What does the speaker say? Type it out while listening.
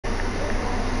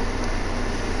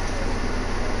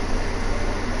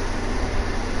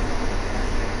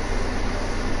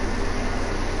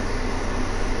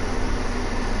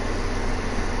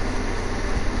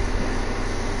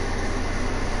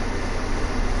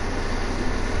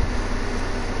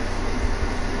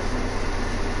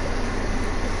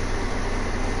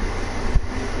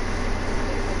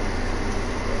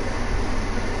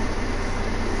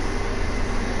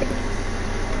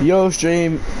Yo,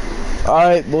 stream.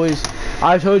 Alright, boys.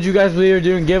 I told you guys we are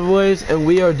doing giveaways, and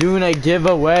we are doing a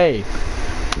giveaway.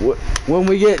 When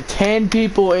we get 10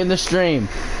 people in the stream,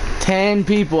 10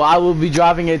 people, I will be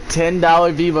dropping a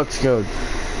 $10 V-Bucks code.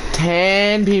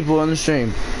 10 people in the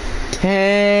stream.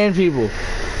 10 people.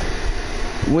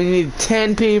 We need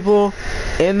 10 people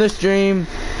in the stream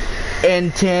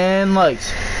and 10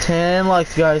 likes. 10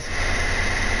 likes, guys.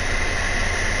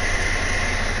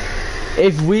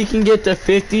 If we can get to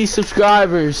 50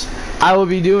 subscribers, I will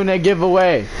be doing a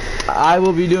giveaway. I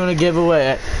will be doing a giveaway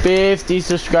at 50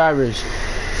 subscribers.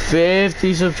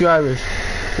 50 subscribers.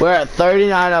 We're at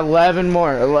 39, 11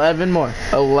 more, 11 more,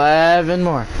 11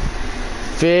 more.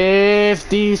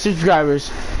 50 subscribers.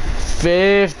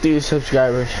 50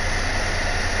 subscribers.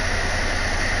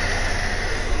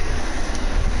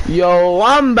 Yo,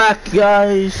 I'm back,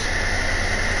 guys.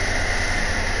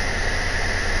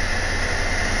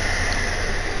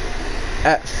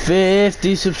 At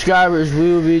 50 subscribers,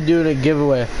 we will be doing a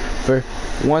giveaway for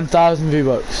 1,000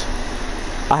 V-Bucks.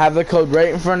 I have the code right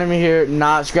in front of me here,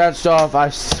 not scratched off. I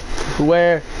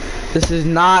swear, this is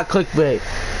not clickbait.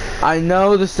 I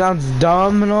know this sounds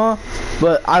dumb and all,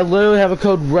 but I literally have a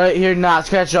code right here, not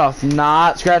scratched off.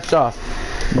 Not scratched off.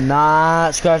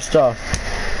 Not scratched off.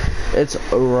 It's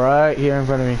right here in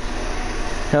front of me.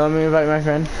 Hey, let me invite my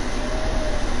friend.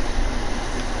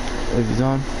 If he's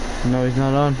on. No, he's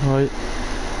not on. Wait.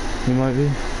 He might be.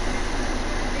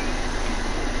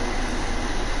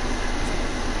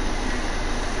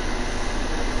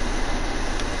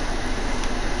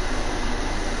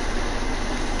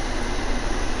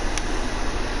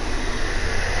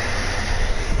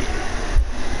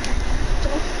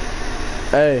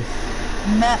 Hey.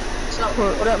 Matt.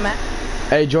 What up, Matt?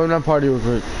 Hey, join our party real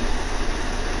quick.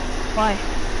 Why?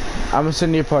 I'm gonna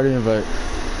send you a party invite.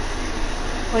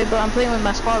 Wait, but I'm playing with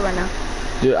my squad right now.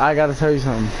 Dude, I gotta tell you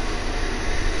something.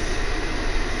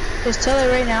 Just tell it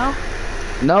right now.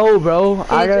 No, bro.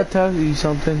 I gotta tell you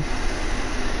something.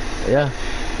 Yeah.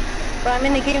 But I'm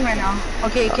in the game right now.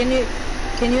 Okay, can you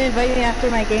invite me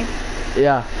after my game?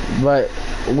 Yeah, but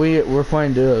we're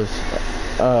playing duos.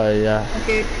 Yeah.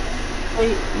 Okay.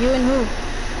 Wait, you and who?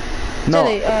 No,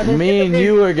 Tell me and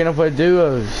you are gonna play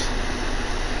duos.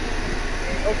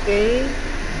 Okay.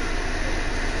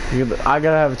 I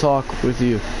gotta have a talk with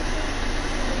you.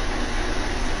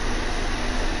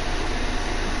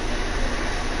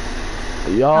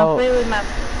 Y'all. Play with my.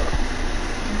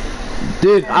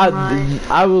 Dude,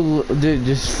 I will, dude,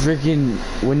 just freaking,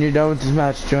 when you're done with this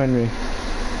match, join me.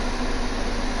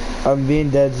 I'm being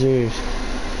dead serious.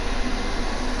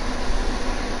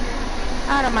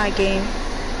 Out of my game.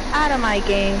 Out of my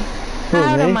game. Who,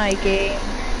 Out me? of my game.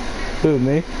 Who,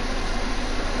 me?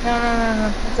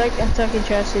 No. It's like I'm talking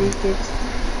trash to these kids.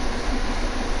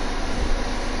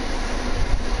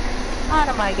 Out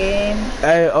of my game.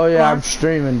 Hey, oh yeah, I'm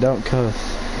streaming, don't cuss.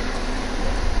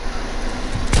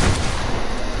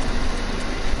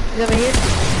 He's over here.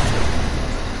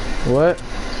 What?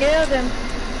 Kill them.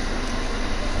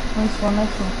 Nice one.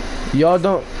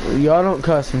 Y'all don't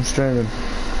cuss, I'm streaming.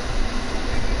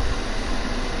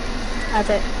 I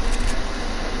bet.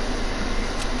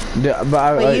 Yeah,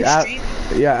 but Wait,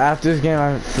 yeah, after this game,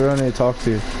 I really need to talk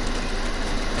to you.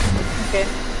 Okay.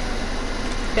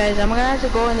 Guys, I'm gonna have to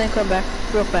go and then come back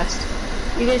real fast.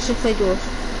 You guys should play duels.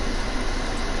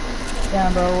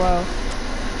 Yeah, bro, wow.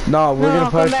 No, we're gonna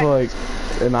play come for like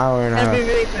an hour and a That'd be half.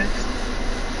 really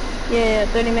fast. Yeah,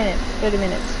 30 minutes. 30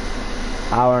 minutes.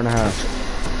 Hour and a half.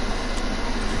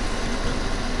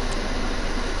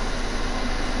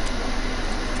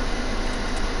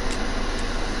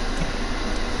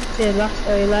 Yeah, lost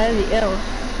the L.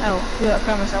 Oh, yeah, I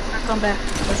promise. I'm gonna come back.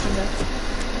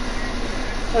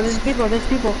 Oh, there's people.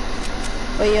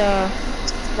 Wait,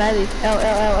 Riley,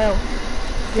 L.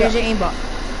 Here's your aimbot.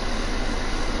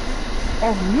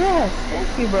 Oh, yes. Thank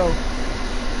you, bro.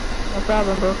 No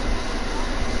problem, bro.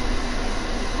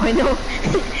 I know.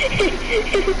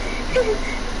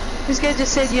 This guy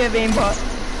just said you have aimbot.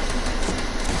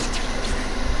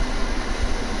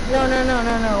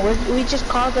 No. We just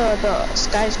called the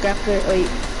skyscraper, wait,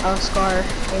 Scar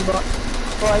aimbot.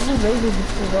 Oh, I just lasered this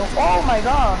thing, bro. Oh my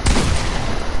god.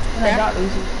 And I got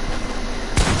lazy.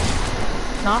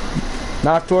 Knock.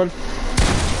 Knocked one.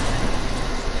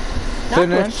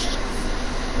 Finished.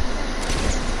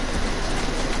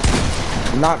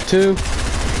 Knocked two.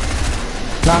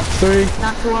 Knocked three.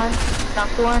 Knocked one.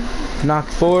 Knocked one.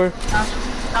 Knocked four.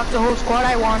 Knocked the whole squad.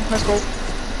 I won. Let's go.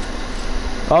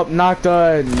 Oh, knocked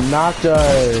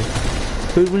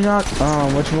who'd we knock?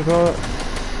 Whatchamacallit?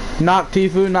 Knocked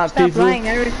Tifu,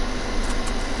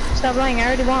 Stop lying, I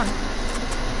already won.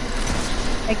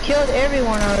 I killed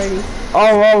everyone already.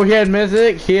 Oh, he had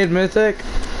mythic. He had mythic.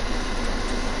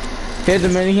 He had the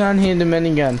minigun. He had the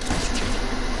minigun.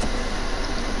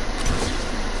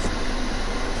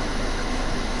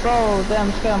 Bro,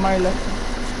 damn, scared I'm already left.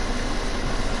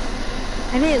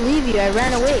 I didn't leave you. I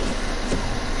ran away.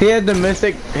 He had the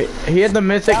mythic. He had the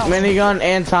mythic minigun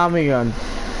and Tommy gun.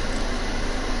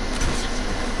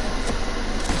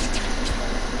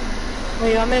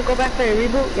 Wait, you want me to go back for a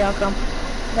reboot? Yeah, I'll come.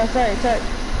 That's right, sorry.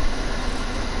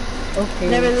 Okay.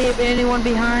 Never leave anyone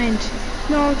behind.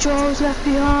 No, Joe's left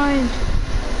behind.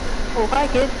 Oh, bye,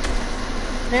 kid.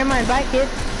 Never mind, bye, kid.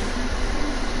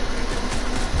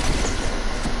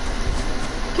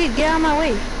 Kid, get out of my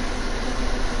way.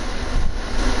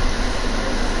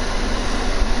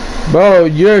 Bro,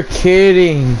 you're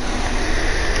kidding.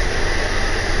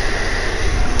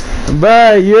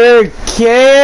 Bro, you're kidding.